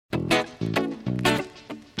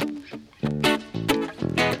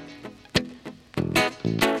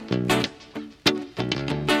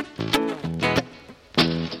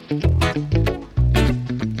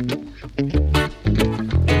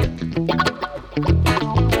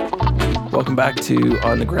Welcome back to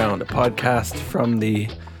On the Ground, a podcast from the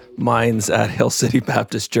minds at Hill City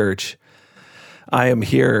Baptist Church. I am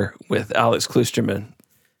here with Alex Klusterman,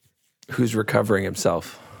 who's recovering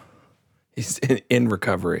himself. He's in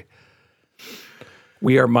recovery.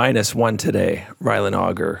 We are -1 today, Rylan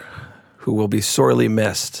Auger, who will be sorely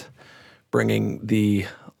missed, bringing the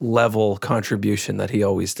level contribution that he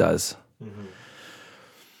always does. Mm-hmm.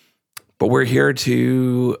 But we're here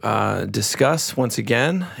to discuss once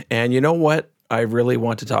again. And you know what I really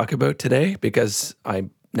want to talk about today, because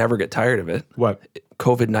I never get tired of it. What?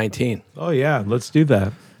 COVID-19. Oh, yeah. Let's do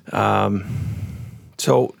that.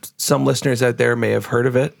 So some listeners out there may have heard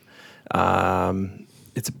of it.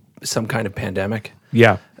 It's some kind of pandemic.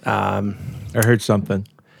 Yeah. I heard something.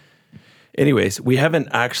 Anyways, we haven't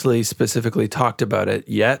actually specifically talked about it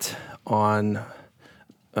yet in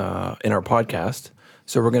our podcast.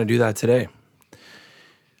 So we're going to do that today.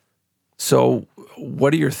 So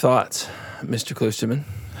what are your thoughts, Mr. Klusterman?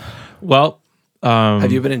 Well,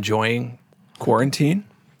 have you been enjoying quarantine?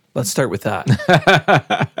 Let's start with that.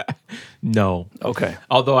 No. Okay.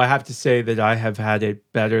 Although I have to say that I have had it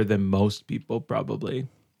better than most people probably.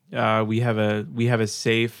 We have a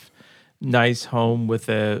safe, nice home with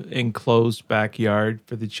a enclosed backyard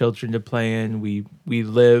for the children to play in. We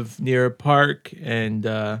live near a park, and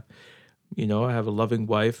I have a loving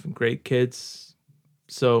wife and great kids.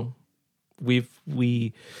 So we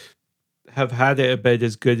have had it a bit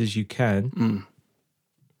as good as you can. Mm.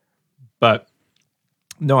 But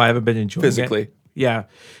no, I haven't been enjoying physically. it.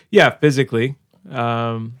 Yeah, physically.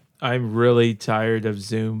 I'm really tired of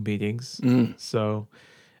Zoom meetings. So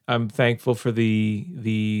I'm thankful for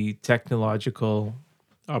the technological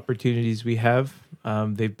opportunities we have.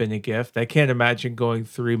 They've been a gift. I can't imagine going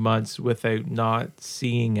 3 months without not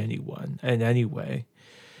seeing anyone in any way.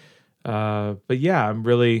 But yeah, I'm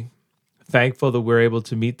really thankful that we're able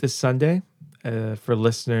to meet this Sunday. For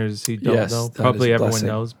listeners who don't know, probably everyone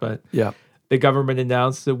knows, but yeah, the government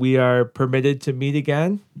announced that we are permitted to meet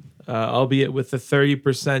again, albeit with a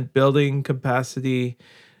 30% building capacity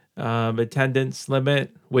attendance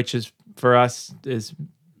limit, which is for us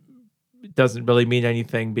doesn't really mean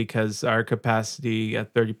anything because our capacity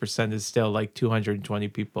at 30% is still like 220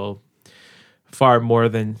 people, far more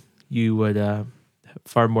than would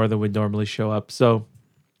normally show up. So,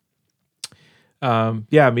 I'm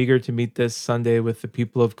eager to meet this Sunday with the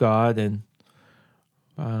people of God and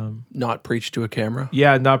not preach to a camera.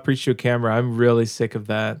 Yeah, not preach to a camera. I'm really sick of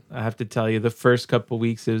that. I have to tell you, the first couple of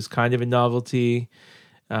weeks it was kind of a novelty.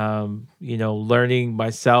 Learning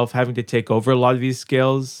myself, having to take over a lot of these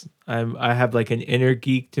skills. I have like an inner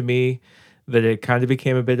geek to me that it kind of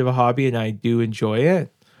became a bit of a hobby, and I do enjoy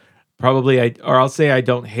it. I'll say I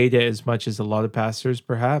don't hate it as much as a lot of pastors,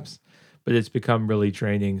 perhaps, but it's become really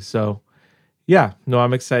draining. So, yeah, no,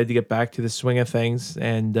 I'm excited to get back to the swing of things,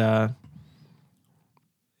 and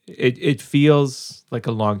it feels like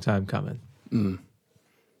a long time coming.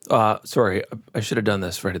 Sorry, I should have done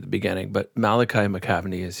this right at the beginning, but Malachi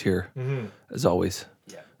McCavney is here, as always,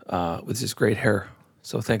 with his great hair.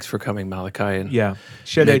 So thanks for coming, Malachi. And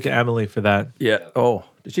shout out to Emily for that. Yeah. Oh,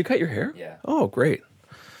 did you cut your hair? Yeah. Oh, great.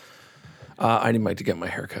 I need to get my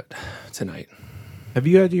hair cut tonight. Have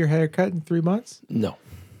you had your hair cut in 3 months? No.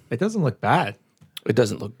 It doesn't look bad. It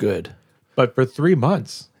doesn't look good. But for 3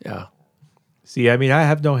 months. Yeah. See, I mean, I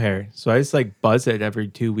have no hair, so I just like buzz it every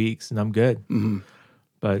 2 weeks and I'm good. Mm-hmm.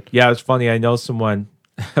 But yeah, it's funny. I know someone,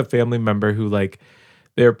 a family member who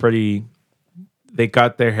they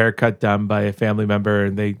got their haircut done by a family member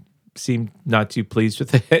and they seemed not too pleased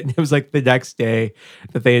with it. And it was like the next day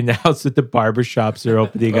that they announced that the barbershops are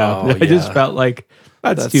opening up. And I just felt like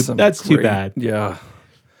that's too bad. Yeah.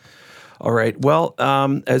 All right. Well,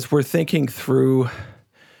 as we're thinking through,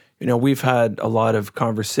 we've had a lot of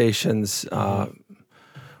conversations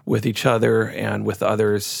with each other and with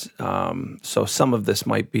others. So some of this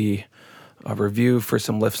might be a review for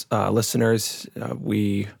some listeners.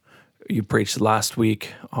 You preached last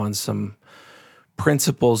week on some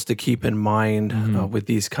principles to keep in mind with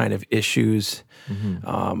these kind of issues.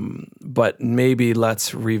 But maybe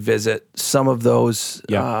let's revisit some of those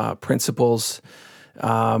principles.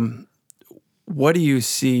 What do you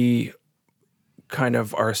see kind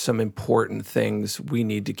of are some important things we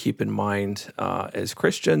need to keep in mind as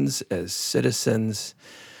Christians, as citizens,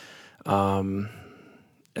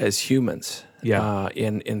 as humans,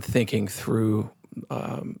 in thinking through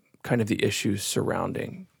kind of the issues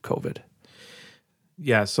surrounding COVID?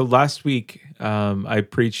 Yeah, so last week I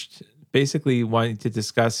preached basically wanting to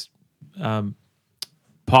discuss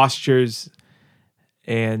postures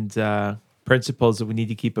and principles that we need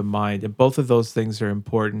to keep in mind. And both of those things are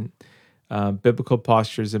important. biblical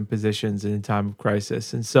postures and positions in a time of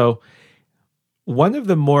crisis. And so, one of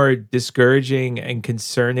the more discouraging and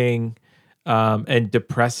concerning and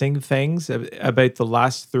depressing things about the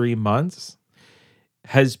last 3 months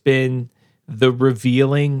has been the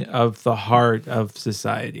revealing of the heart of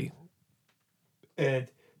society. And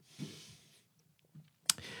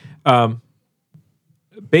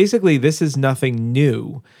basically, this is nothing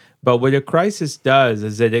new. But what a crisis does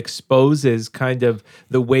is it exposes kind of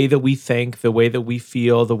the way that we think, the way that we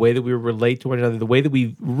feel, the way that we relate to one another, the way that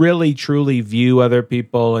we really truly view other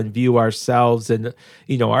people and view ourselves, and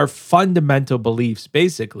our fundamental beliefs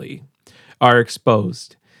basically are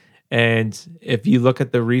exposed. And if you look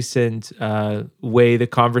at the recent way the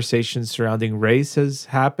conversation surrounding race is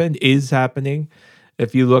happening,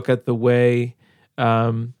 if you look at the way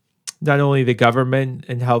not only the government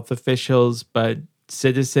and health officials, but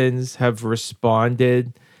citizens have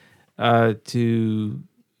responded to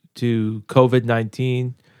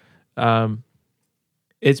COVID-19,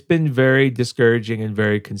 it's been very discouraging and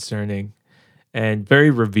very concerning and very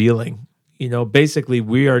revealing. Basically,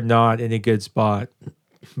 we are not in a good spot.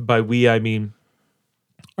 By we, I mean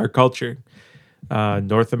our culture,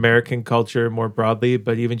 North American culture more broadly,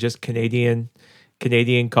 but even just Canadian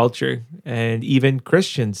culture, and even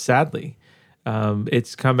Christians, sadly.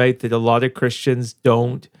 It's come out that a lot of Christians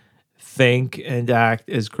don't think and act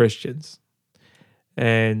as Christians.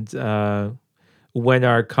 And when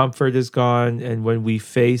our comfort is gone and when we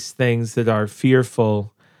face things that are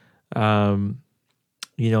fearful,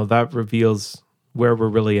 that reveals where we're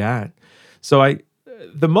really at. So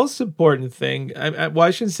the most important thing,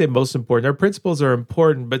 I shouldn't say most important, our principles are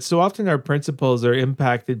important, but so often our principles are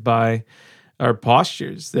impacted by our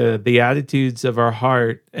postures, the attitudes of our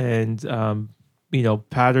heart, and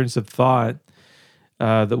patterns of thought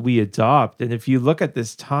that we adopt. And if you look at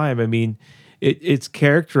this time, I mean, it's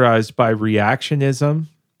characterized by reactionism,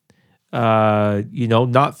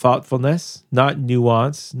 not thoughtfulness, not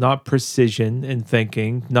nuance, not precision in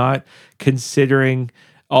thinking, not considering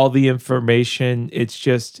all the information. It's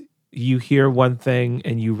just you hear one thing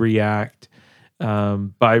and you react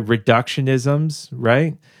by reductionisms,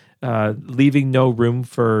 right? Leaving no room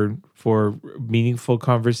for meaningful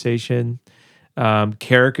conversation,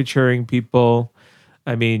 caricaturing people.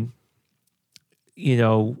 I mean,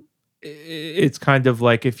 it's kind of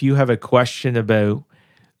like if you have a question about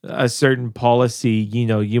a certain policy,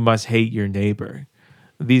 you must hate your neighbor.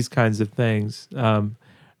 These kinds of things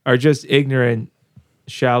are just ignorant,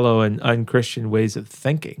 shallow, and unchristian ways of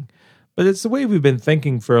thinking. But it's the way we've been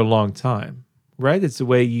thinking for a long time, right? It's the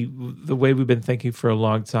way we've been thinking for a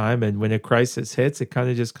long time. And when a crisis hits, it kind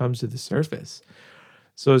of just comes to the surface.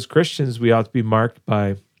 So as Christians, we ought to be marked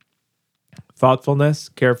by thoughtfulness,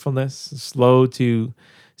 carefulness, slow to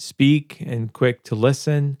speak and quick to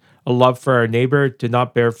listen, a love for our neighbor, to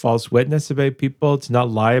not bear false witness about people, to not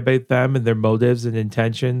lie about them and their motives and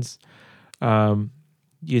intentions, to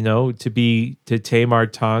tame our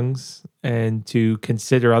tongues and to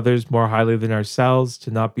consider others more highly than ourselves,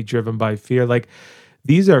 to not be driven by fear. Like,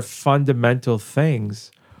 these are fundamental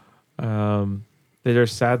things that are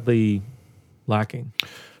sadly lacking.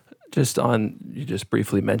 You just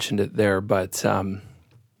briefly mentioned it there, but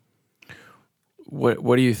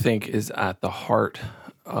what do you think is at the heart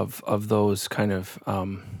of those kind of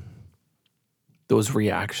those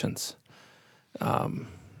reactions?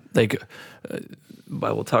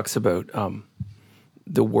 Bible talks about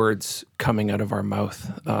the words coming out of our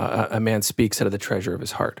mouth. A man speaks out of the treasure of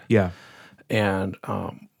his heart. Yeah, and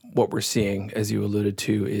what we're seeing, as you alluded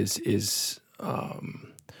to, is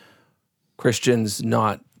Christians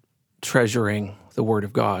not treasuring the Word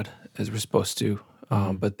of God as we're supposed to,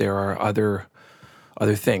 but there are other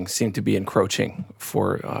things seem to be encroaching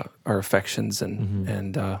for our affections,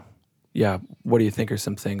 and what do you think are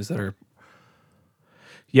some things that are?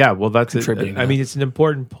 Yeah, well, that's it. I mean, it's an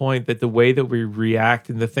important point that the way that we react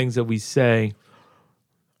and the things that we say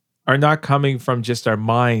are not coming from just our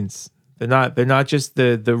minds. They're not just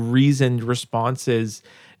the reasoned responses,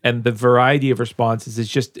 and the variety of responses is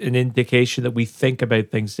just an indication that we think about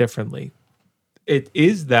things differently. It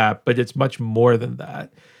is that, but it's much more than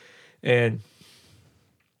that. And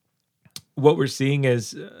what we're seeing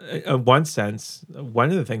is, in one sense, one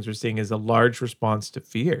of the things we're seeing is a large response to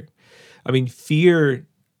fear. I mean, fear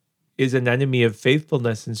is an enemy of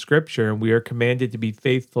faithfulness in Scripture, and we are commanded to be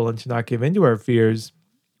faithful and to not give in to our fears.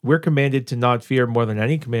 We're commanded to not fear more than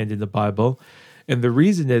any command in the Bible. And the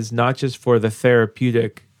reason is not just for the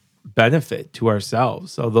therapeutic benefit to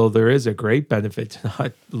ourselves, although there is a great benefit to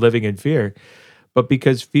not living in fear, but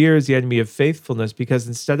because fear is the enemy of faithfulness, because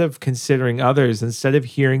instead of considering others, instead of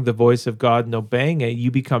hearing the voice of God and obeying it,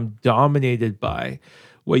 you become dominated by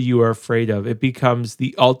what you are afraid of. It becomes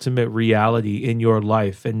the ultimate reality in your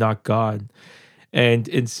life and not God. And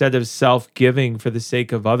instead of self-giving for the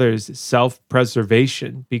sake of others,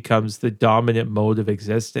 self-preservation becomes the dominant mode of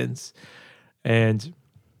existence. And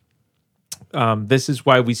this is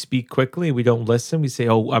why we speak quickly. We don't listen. We say,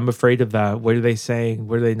 "Oh, I'm afraid of that. What are they saying?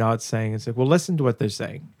 What are they not saying?" It's like, well, listen to what they're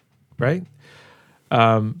saying, right?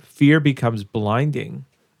 Fear becomes blinding.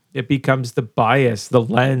 It becomes the bias, the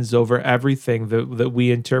lens over everything that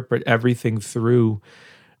we interpret everything through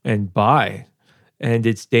and by, and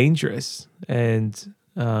it's dangerous. And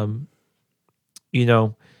you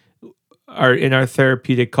know, in our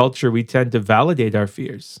therapeutic culture, we tend to validate our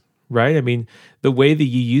fears, right? I mean, the way that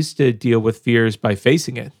you used to deal with fear is by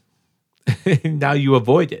facing it. Now you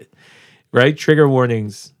avoid it, right? Trigger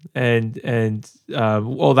warnings and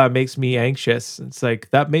oh, that makes me anxious. It's like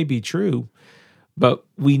that may be true, but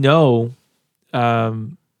we know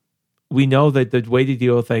that the way to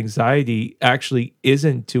deal with anxiety actually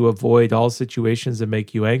isn't to avoid all situations that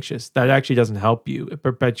make you anxious. That actually doesn't help you. It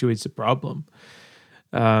perpetuates the problem.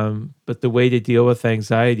 But the way to deal with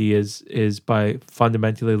anxiety is by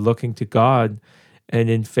fundamentally looking to God and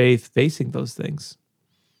in faith facing those things.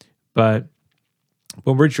 But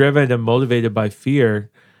when we're driven and motivated by fear,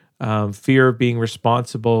 fear of being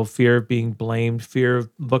responsible, fear of being blamed, fear of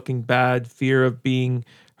looking bad, fear of being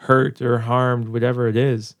hurt or harmed, whatever it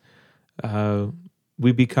is,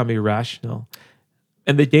 we become irrational.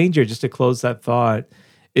 And the danger, just to close that thought,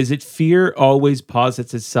 is that fear always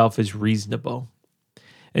posits itself as reasonable.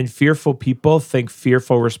 And fearful people think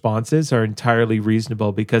fearful responses are entirely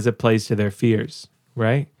reasonable because it plays to their fears,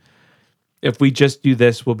 right? If we just do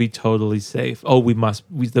this, we'll be totally safe. Oh,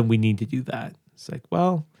 then we need to do that. It's like,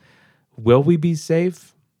 well, will we be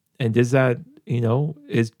safe? And is that,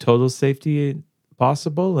 is total safety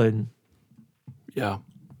possible? And Yeah.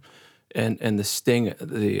 And the sting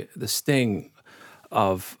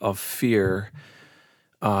of fear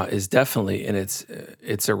is definitely in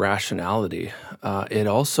its irrationality. It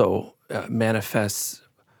also manifests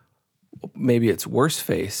maybe its worst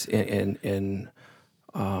face in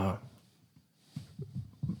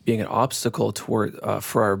being an obstacle toward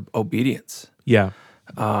for our obedience. yeah,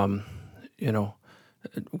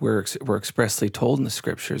 We're expressly told in the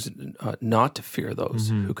scriptures not to fear those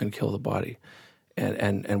who can kill the body,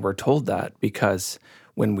 and we're told that because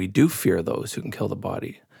when we do fear those who can kill the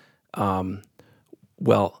body,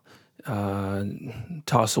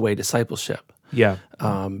 toss away discipleship. yeah,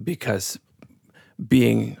 Because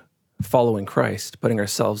following Christ, putting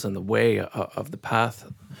ourselves in the way of the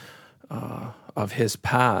path of His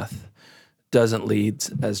path, doesn't lead,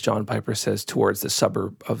 as John Piper says, towards the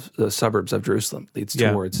suburbs of Jerusalem. Leads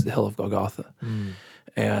towards the hill of Golgotha,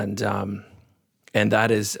 and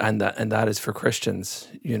that is for Christians,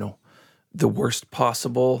 the worst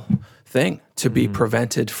possible thing to be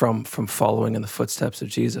prevented from following in the footsteps of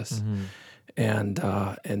Jesus. And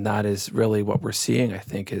that is really what we're seeing, I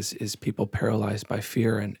think, is people paralyzed by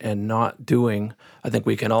fear and not doing. I think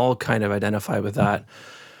we can all kind of identify with that,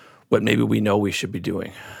 what maybe we know we should be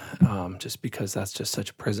doing, just because that's just such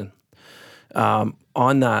a prison. On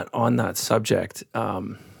that subject,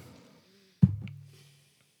 well,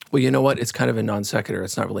 you know what? It's kind of a non sequitur.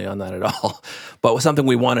 It's not really on that at all. But something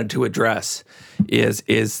we wanted to address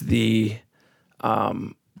is the,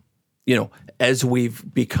 as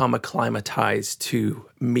we've become acclimatized to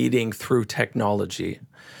meeting through technology,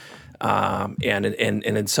 and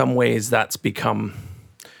in some ways that's become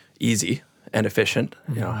easy and efficient.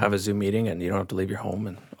 Have a Zoom meeting and you don't have to leave your home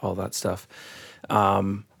and all that stuff. I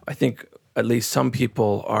think at least some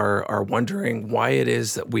people are wondering why it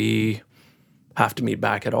is that we have to meet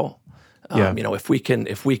back at all.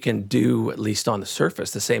 If we can do, at least on the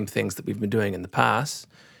surface, the same things that we've been doing in the past,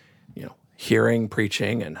 hearing,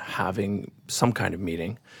 preaching, and having some kind of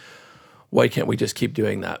meeting, why can't we just keep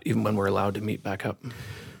doing that even when we're allowed to meet back up?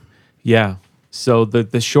 Yeah. So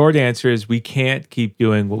the short answer is we can't keep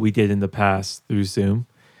doing what we did in the past through Zoom.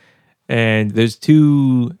 And there's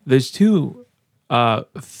two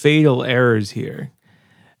fatal errors here.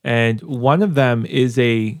 And one of them is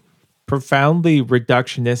a profoundly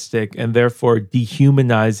reductionistic and therefore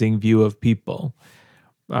dehumanizing view of people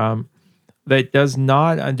that does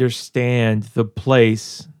not understand the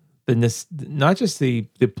place, not just the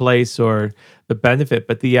place or the benefit,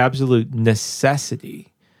 but the absolute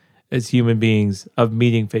necessity as human beings of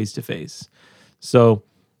meeting face to face. So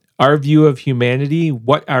our view of humanity,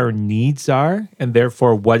 what our needs are, and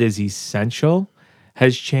therefore what is essential,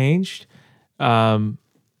 has changed. And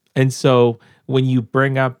so when you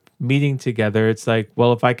bring up meeting together, it's like,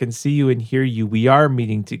 well, if I can see you and hear you, we are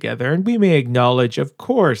meeting together. And we may acknowledge, of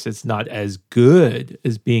course, it's not as good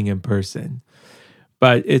as being in person,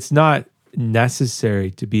 but it's not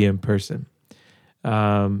necessary to be in person.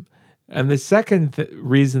 And the second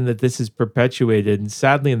reason that this is perpetuated, and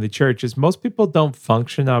sadly in the church, is most people don't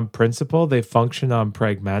function on principle, they function on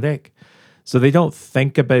pragmatic. So they don't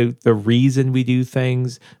think about the reason we do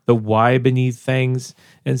things, the why beneath things.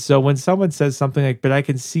 And so when someone says something like, but I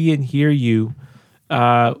can see and hear you,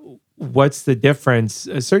 what's the difference?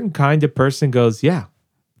 A certain kind of person goes, yeah,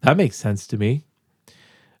 that makes sense to me.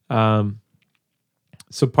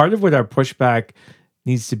 So part of what our pushback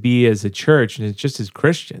needs to be as a church, and it's just as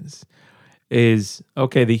Christians, is,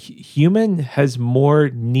 okay, the human has more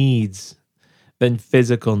needs than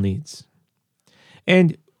physical needs.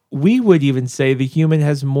 And we would even say the human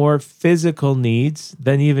has more physical needs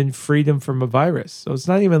than even freedom from a virus. So it's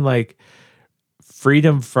not even like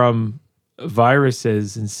freedom from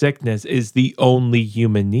viruses and sickness is the only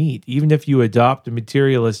human need. Even if you adopt a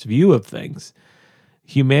materialist view of things,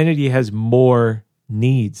 humanity has more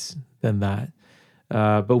needs than that.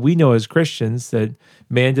 But we know as Christians that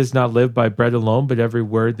man does not live by bread alone, but every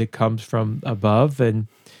word that comes from above, and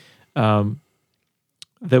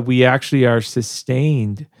that we actually are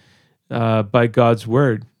sustained by God's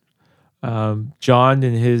word. John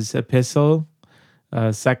in his epistle,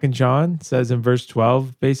 2 John, says in verse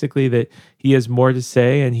 12, basically that he has more to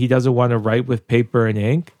say and he doesn't want to write with paper and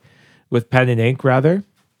ink, with pen and ink rather,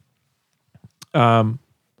 but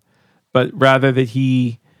rather that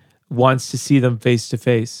he wants to see them face to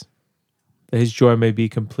face, that his joy may be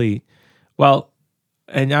complete. Well,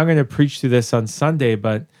 and I'm going to preach through this on Sunday,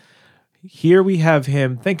 but here we have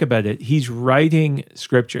him, think about it. He's writing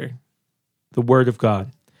scripture, the word of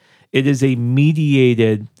God. It is a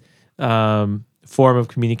mediated form of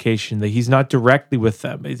communication, that he's not directly with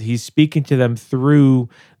them. He's speaking to them through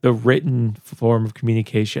the written form of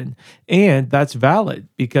communication. And that's valid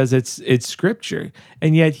because it's scripture.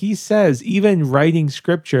 And yet he says, even writing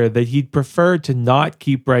scripture, that he'd prefer to not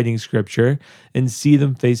keep writing scripture and see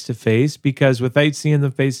them face to face, because without seeing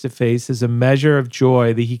them face to face is a measure of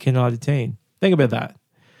joy that he cannot attain. Think about that.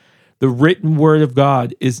 The written word of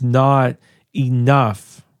God is not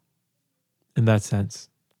enough in that sense.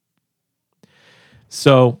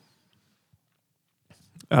 So,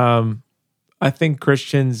 I think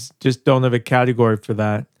Christians just don't have a category for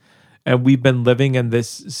that, and we've been living in this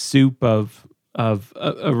soup of a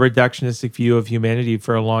reductionistic view of humanity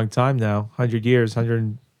for a long time now, 100 years,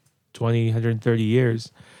 120, 130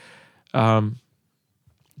 years, that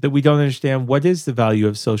we don't understand what is the value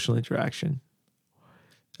of social interaction,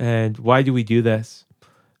 and why do we do this?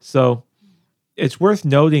 So, it's worth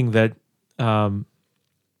noting that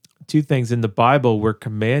two things in the Bible: we're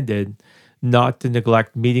commanded not to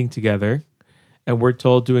neglect meeting together, and we're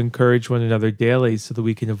told to encourage one another daily so that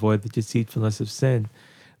we can avoid the deceitfulness of sin.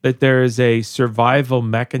 That there is a survival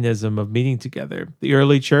mechanism of meeting together. The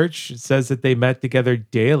early church says that they met together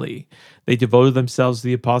daily. They devoted themselves to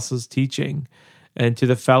the apostles' teaching and to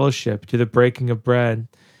the fellowship, to the breaking of bread.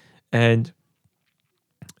 And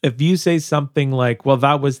if you say something like, well,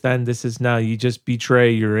 that was then, this is now, you just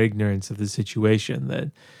betray your ignorance of the situation.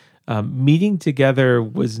 That meeting together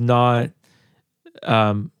was not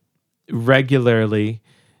regularly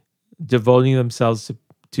devoting themselves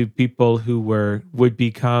to people who would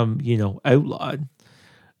become, outlawed,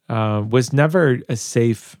 was never a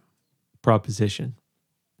safe proposition.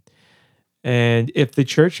 And if the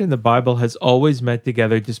church in the Bible has always met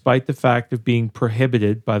together, despite the fact of being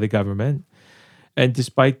prohibited by the government, and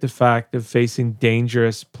despite the fact of facing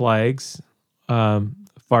dangerous plagues,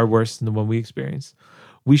 far worse than the one we experienced,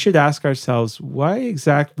 we should ask ourselves, why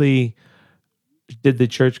exactly did the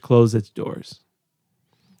church close its doors?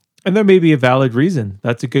 And there may be a valid reason.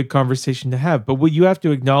 That's a good conversation to have. But what you have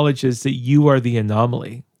to acknowledge is that you are the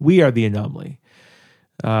anomaly. We are the anomaly.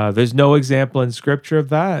 There's no example in scripture of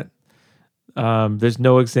that. There's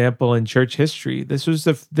no example in church history. This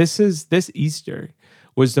Easter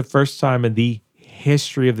was the first time in the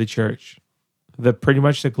history of the church that pretty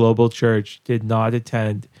much the global church did not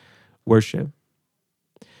attend worship.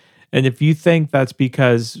 And if you think that's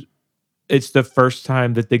because it's the first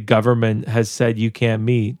time that the government has said you can't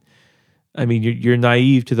meet, I mean, you're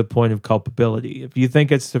naive to the point of culpability. If you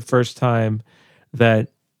think it's the first time that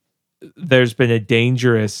there's been a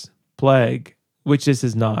dangerous plague, which this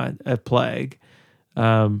is not a plague,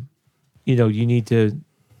 you need to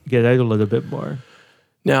get out a little bit more.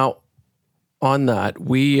 Now, on that,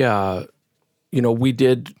 we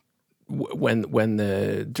when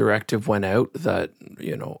the directive went out that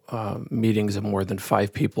meetings of more than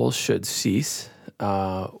 5 people should cease,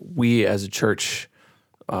 we as a church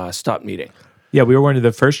stopped meeting. Yeah, we were one of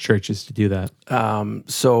the first churches to do that.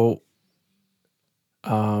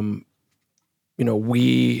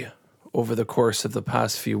 We over the course of the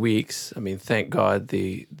past few weeks, I mean, thank God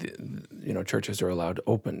the churches are allowed to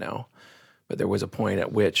open now, but there was a point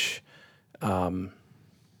at which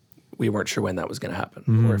we weren't sure when that was going to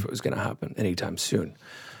happen or if it was going to happen anytime soon.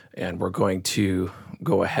 And we're going to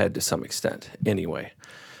go ahead to some extent anyway.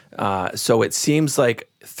 So it seems like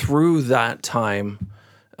through that time,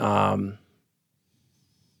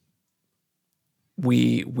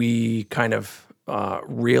 we kind of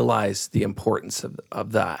realized the importance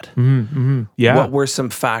of that. Yeah. What were some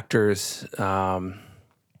factors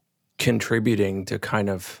contributing to kind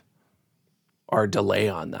of our delay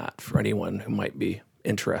on that for anyone who might be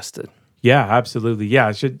interested? Yeah, absolutely.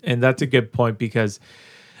 Yeah, and that's a good point, because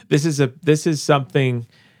this is something.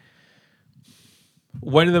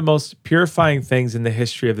 One of the most purifying things in the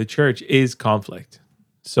history of the church is conflict.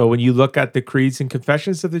 So when you look at the creeds and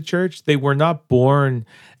confessions of the church, they were not born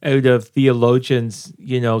out of theologians,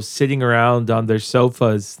 sitting around on their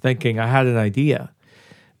sofas thinking, I had an idea.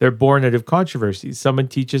 They're born out of controversies. Someone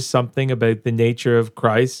teaches something about the nature of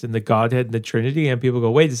Christ and the Godhead and the Trinity, and people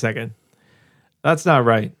go, wait a second, that's not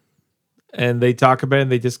right. And they talk about it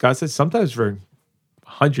and they discuss it, sometimes for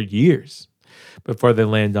 100 years before they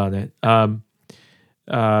land on it.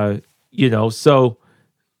 So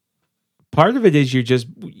part of it is you're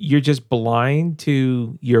just blind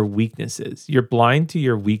to your weaknesses. You're blind to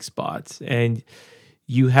your weak spots, and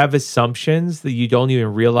you have assumptions that you don't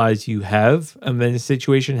even realize you have. And then a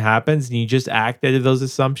situation happens and you just act out of those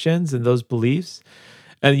assumptions and those beliefs.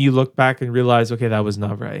 And you look back and realize, okay, that was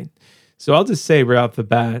not right. So I'll just say right off the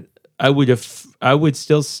bat, I would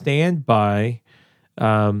still stand by,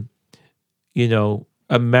 a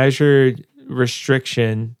measured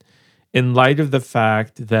restriction in light of the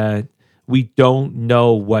fact that we don't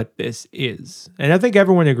know what this is. And I think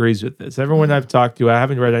everyone agrees with this. Everyone I've talked to, I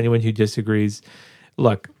haven't read anyone who disagrees.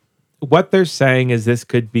 Look, what they're saying is this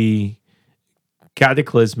could be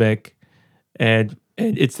cataclysmic, and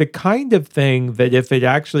it's the kind of thing that if it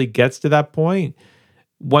actually gets to that point,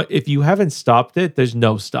 if you haven't stopped it, there's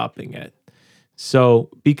no stopping it. So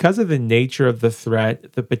because of the nature of the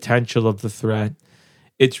threat, the potential of the threat,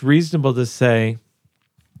 it's reasonable to say,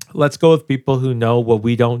 let's go with people who know what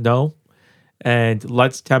we don't know, and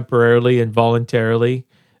let's temporarily and voluntarily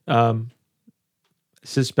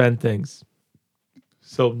suspend things.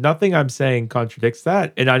 So nothing I'm saying contradicts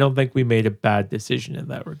that, and I don't think we made a bad decision in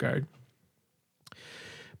that regard.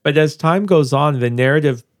 But as time goes on, the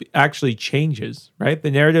narrative actually changes, right?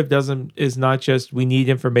 The narrative is not just we need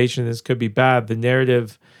information, this could be bad. The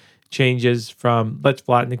narrative changes from let's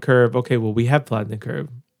flatten the curve. Okay, well, we have flattened the curve,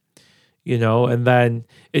 and then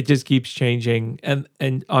it just keeps changing. And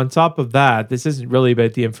on top of that, this isn't really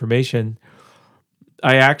about the information.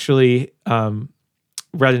 I actually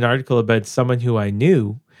read an article about someone who I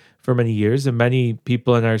knew for many years, and many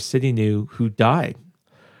people in our city knew, who died.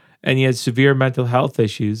 And he had severe mental health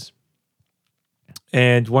issues.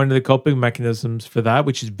 And one of the coping mechanisms for that,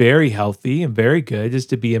 which is very healthy and very good, is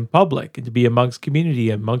to be in public and to be amongst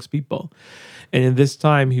community, amongst people. And in this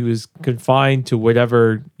time, he was confined to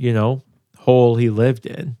whatever, hole he lived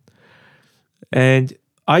in. And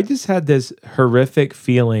I just had this horrific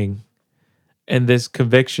feeling and this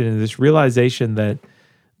conviction and this realization that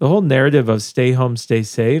the whole narrative of stay home, stay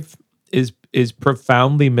safe is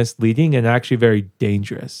profoundly misleading and actually very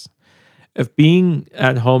dangerous. If being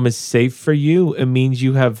at home is safe for you, it means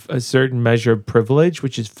you have a certain measure of privilege,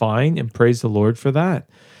 which is fine, and praise the Lord for that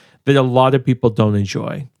a lot of people don't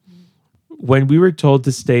enjoy. When we were told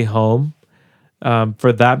to stay home,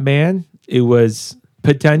 for that man, it was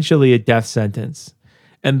potentially a death sentence.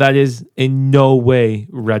 And that is in no way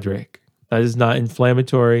rhetoric. That is not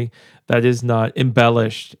inflammatory. That is not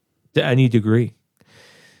embellished to any degree.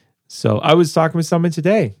 So I was talking with someone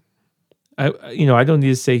today. I don't need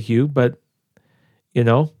to say Hugh, but,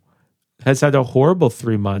 has had a horrible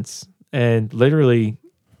 3 months and literally,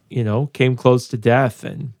 came close to death.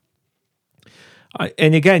 And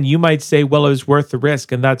again, you might say, well, it was worth the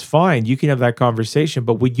risk, and that's fine. You can have that conversation,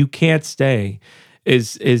 but what you can't say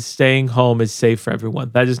is staying home is safe for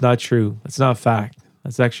everyone. That is not true. That's not a fact.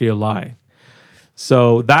 That's actually a lie.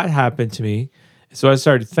 So that happened to me. So I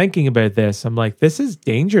started thinking about this. I'm like, this is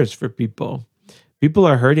dangerous for people. People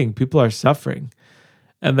are hurting. People are suffering.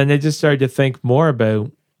 And then I just started to think more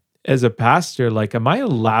about, as a pastor, like, am I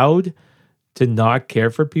allowed to not care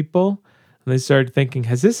for people? And they started thinking,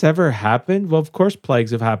 has this ever happened? Well, of course,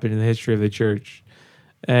 plagues have happened in the history of the church.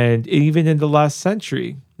 And even in the last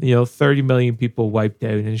century, 30 million people wiped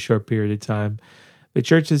out in a short period of time. The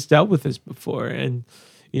church has dealt with this before. And,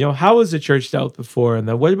 how has the church dealt before? And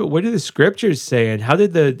then what do the scriptures say? And how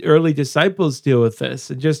did the early disciples deal with this?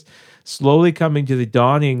 And just slowly coming to the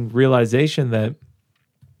dawning realization that,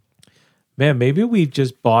 man, maybe we've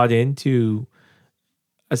just bought into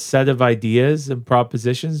a set of ideas and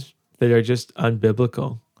propositions that are just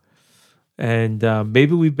unbiblical. And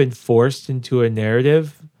maybe we've been forced into a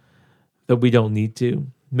narrative that we don't need to.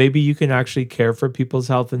 Maybe you can actually care for people's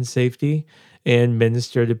health and safety and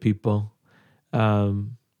minister to people.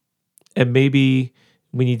 And maybe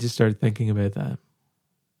we need to start thinking about that.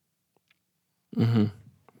 Mm-hmm.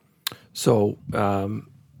 So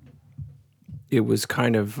it was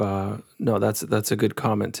kind of, no, that's a good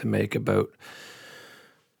comment to make about,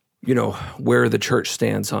 where the church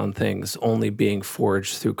stands on things only being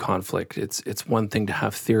forged through conflict. It's one thing to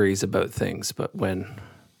have theories about things, but when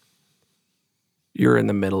you're in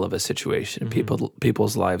the middle of a situation,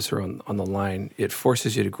 people's lives are on the line, it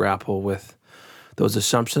forces you to grapple with those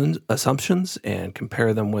assumptions and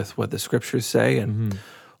compare them with what the scriptures say, and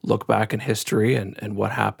look back in history and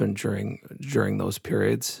what happened during those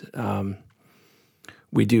periods.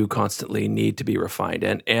 We do constantly need to be refined,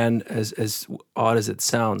 and as odd as it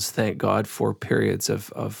sounds, thank God for periods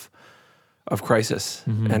of crisis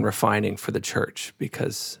and refining for the church,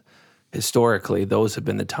 because historically those have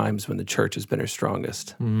been the times when the church has been her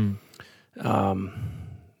strongest.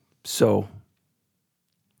 So,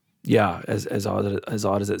 yeah, as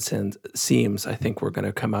odd as it seems, I think we're going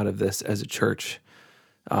to come out of this as a church,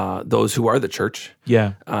 those who are the church,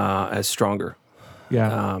 as stronger.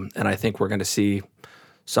 And I think we're going to see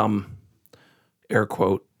some, air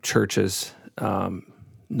quote, churches no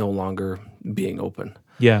longer being open.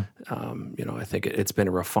 I think it's been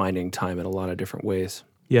a refining time in a lot of different ways.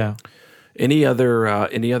 Any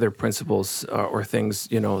other principles or things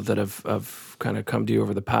that have kind of come to you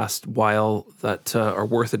over the past while that are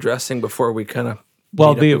worth addressing before we kind of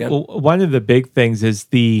one of the big things is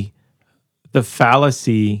the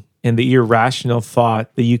fallacy and the irrational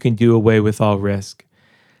thought that you can do away with all risk.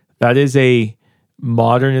 That is a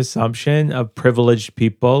modern assumption of privileged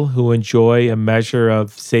people who enjoy a measure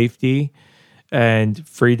of safety and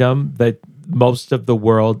freedom that most of the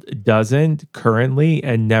world doesn't currently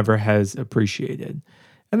and never has appreciated.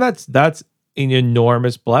 And that's an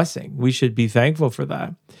enormous blessing. We should be thankful for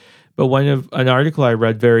that. But an article I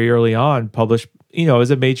read very early on, published,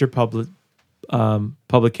 as a major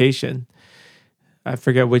publication, I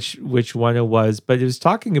forget which one it was, but it was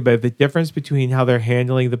talking about the difference between how they're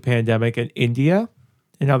handling the pandemic in India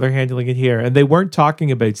and how they're handling it here. And they weren't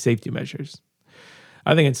talking about safety measures.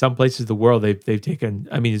 I think in some places of the world, they've taken,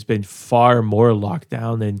 it's been far more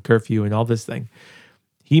lockdown and curfew and all this thing.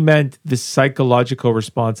 He meant the psychological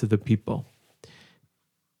response of the people.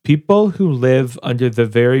 People who live under the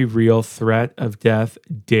very real threat of death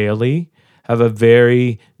daily have a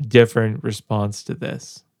very different response to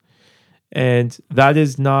this. And that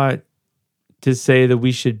is not to say that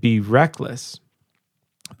we should be reckless.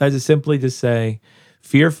 That is simply to say,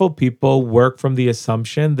 fearful people work from the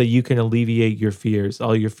assumption that you can alleviate your fears,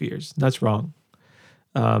 all your fears. That's wrong.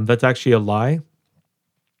 That's actually a lie.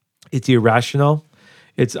 It's irrational.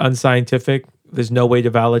 It's unscientific. There's no way to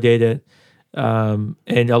validate it. And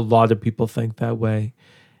a lot of people think that way.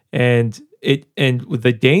 And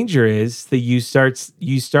the danger is that you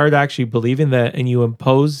start actually believing that, and you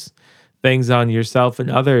impose things on yourself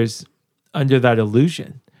and others under that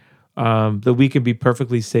illusion that we can be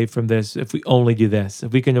perfectly safe from this if we only do this,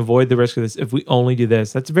 if we can avoid the risk of this, if we only do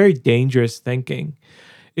this. That's very dangerous thinking.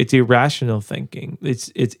 It's irrational thinking.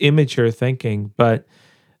 It's immature thinking, but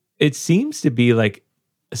it seems to be like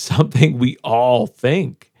something we all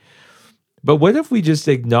think. But what if we just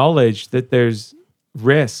acknowledge that there's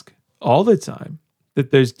risk all the time,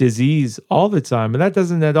 that there's disease all the time, and that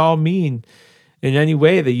doesn't at all mean in any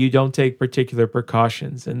way that you don't take particular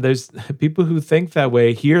precautions. And there's people who think that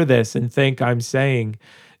way, hear this and think I'm saying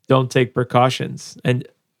don't take precautions. And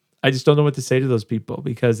I just don't know what to say to those people,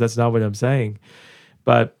 because that's not what I'm saying.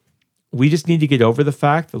 But we just need to get over the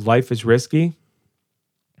fact that life is risky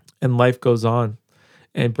and life goes on.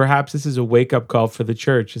 And perhaps this is a wake-up call for the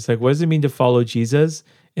church. It's like, what does it mean to follow Jesus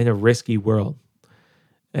in a risky world?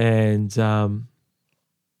 And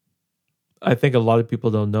I think a lot of people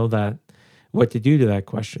don't know that, what to do to that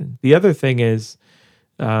question. The other thing is,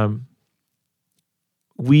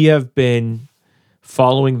 we have been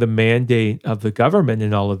following the mandate of the government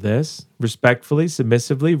in all of this, respectfully,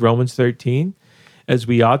 submissively, Romans 13, as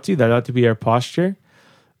we ought to. That ought to be our posture.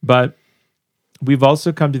 But we've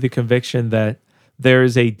also come to the conviction that there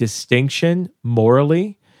is a distinction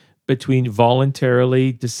morally between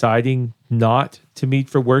voluntarily deciding not to meet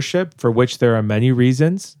for worship, for which there are many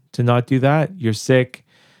reasons to not do that. You're sick,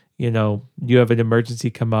 you have an emergency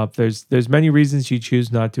come up. There's many reasons you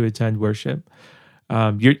choose not to attend worship.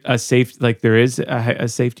 You're there is a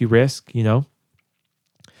safety risk,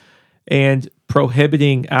 and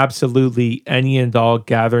prohibiting absolutely any and all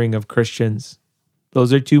gathering of Christians.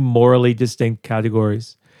 Those are two morally distinct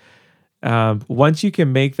categories. Once you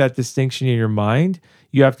can make that distinction in your mind,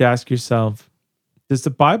 you have to ask yourself, does the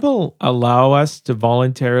Bible allow us to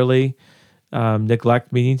voluntarily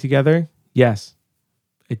neglect meeting together? Yes,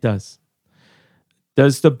 it does.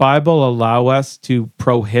 Does the Bible allow us to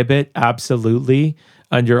prohibit absolutely,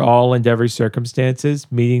 under all and every circumstances,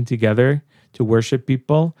 meeting together to worship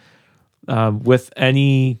people with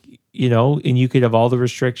any, and you could have all the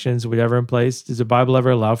restrictions, whatever in place? Does the Bible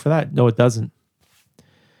ever allow for that? No, it doesn't.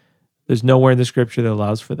 There's nowhere in the scripture that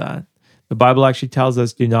allows for that. The Bible actually tells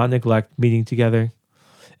us do not neglect meeting together,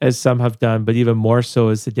 as some have done, but even more so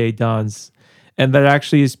as the day dawns. And that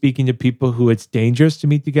actually is speaking to people who it's dangerous to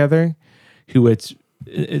meet together, who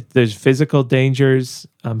there's physical dangers,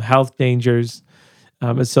 health dangers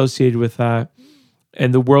associated with that.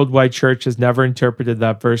 And the worldwide church has never interpreted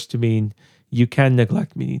that verse to mean you can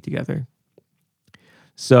neglect meeting together.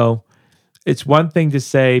 So it's one thing to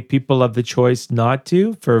say people have the choice not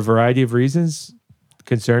to for a variety of reasons.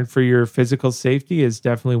 Concern for your physical safety is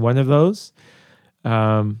definitely one of those.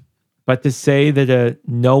 But to say that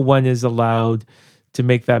no one is allowed to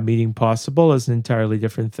make that meeting possible is an entirely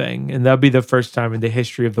different thing. And that'll be the first time in the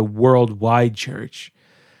history of the worldwide church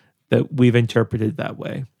that we've interpreted that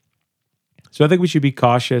way. So I think we should be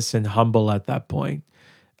cautious and humble at that point.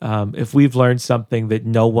 If we've learned something that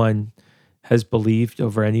no one has believed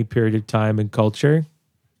over any period of time in culture,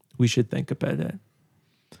 we should think about it.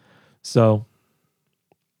 So,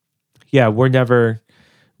 yeah, we're not,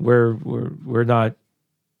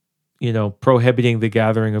 prohibiting the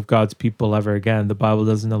gathering of God's people ever again. The Bible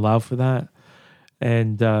doesn't allow for that.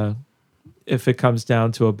 And if it comes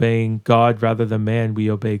down to obeying God rather than man, we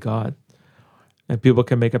obey God. And people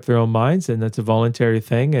can make up their own minds, and that's a voluntary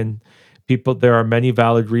thing. And there are many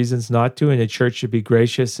valid reasons not to, and a church should be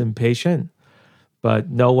gracious and patient. But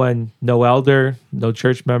no elder, no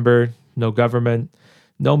church member, no government,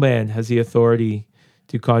 no man has the authority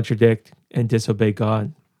to contradict and disobey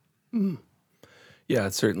God. Mm. Yeah,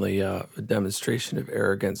 it's certainly a demonstration of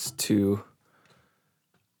arrogance to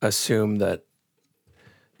assume that,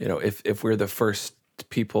 if we're the first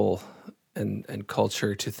people and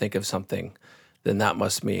culture to think of something, then that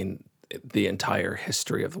must mean the entire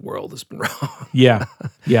history of the world has been wrong. Yeah.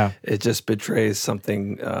 It just betrays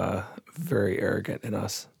something very arrogant in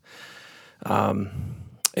us.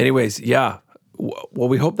 Anyways, yeah. Well,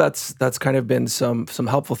 we hope that's kind of been some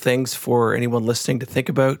helpful things for anyone listening to think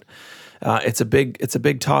about. It's a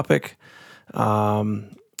big topic,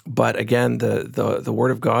 but again, the Word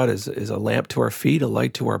of God is a lamp to our feet, a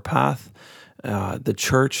light to our path. The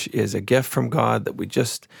church is a gift from God that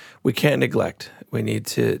we can't neglect. We need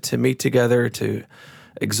to meet together, to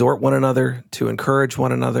exhort one another, to encourage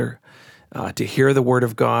one another, to hear the Word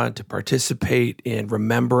of God, to participate in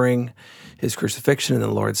remembering His crucifixion and the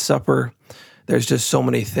Lord's Supper. There's just so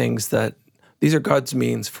many things that these are God's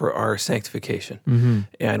means for our sanctification,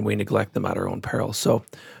 and we neglect them at our own peril. So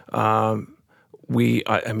we're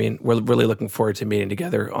really looking forward to meeting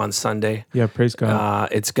together on Sunday. Yeah, praise God.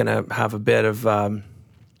 It's going to have a bit of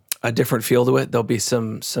a different feel to it. There'll be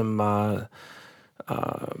some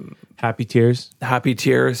happy tears. Happy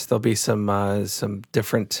tears. There'll be some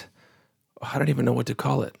different, I don't even know what to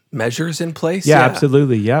call it, measures in place. Yeah.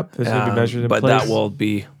 Absolutely. Yep. There's going to be measures in place.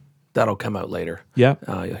 But that'll come out later. Yeah.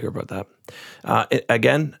 You'll hear about that.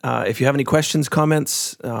 If you have any questions,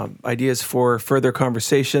 comments, ideas for further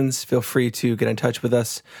conversations, feel free to get in touch with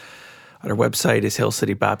us. Our website is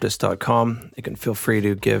hillcitybaptist.com. You can feel free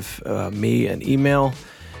to give me an email,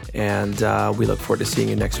 and we look forward to seeing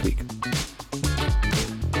you next week.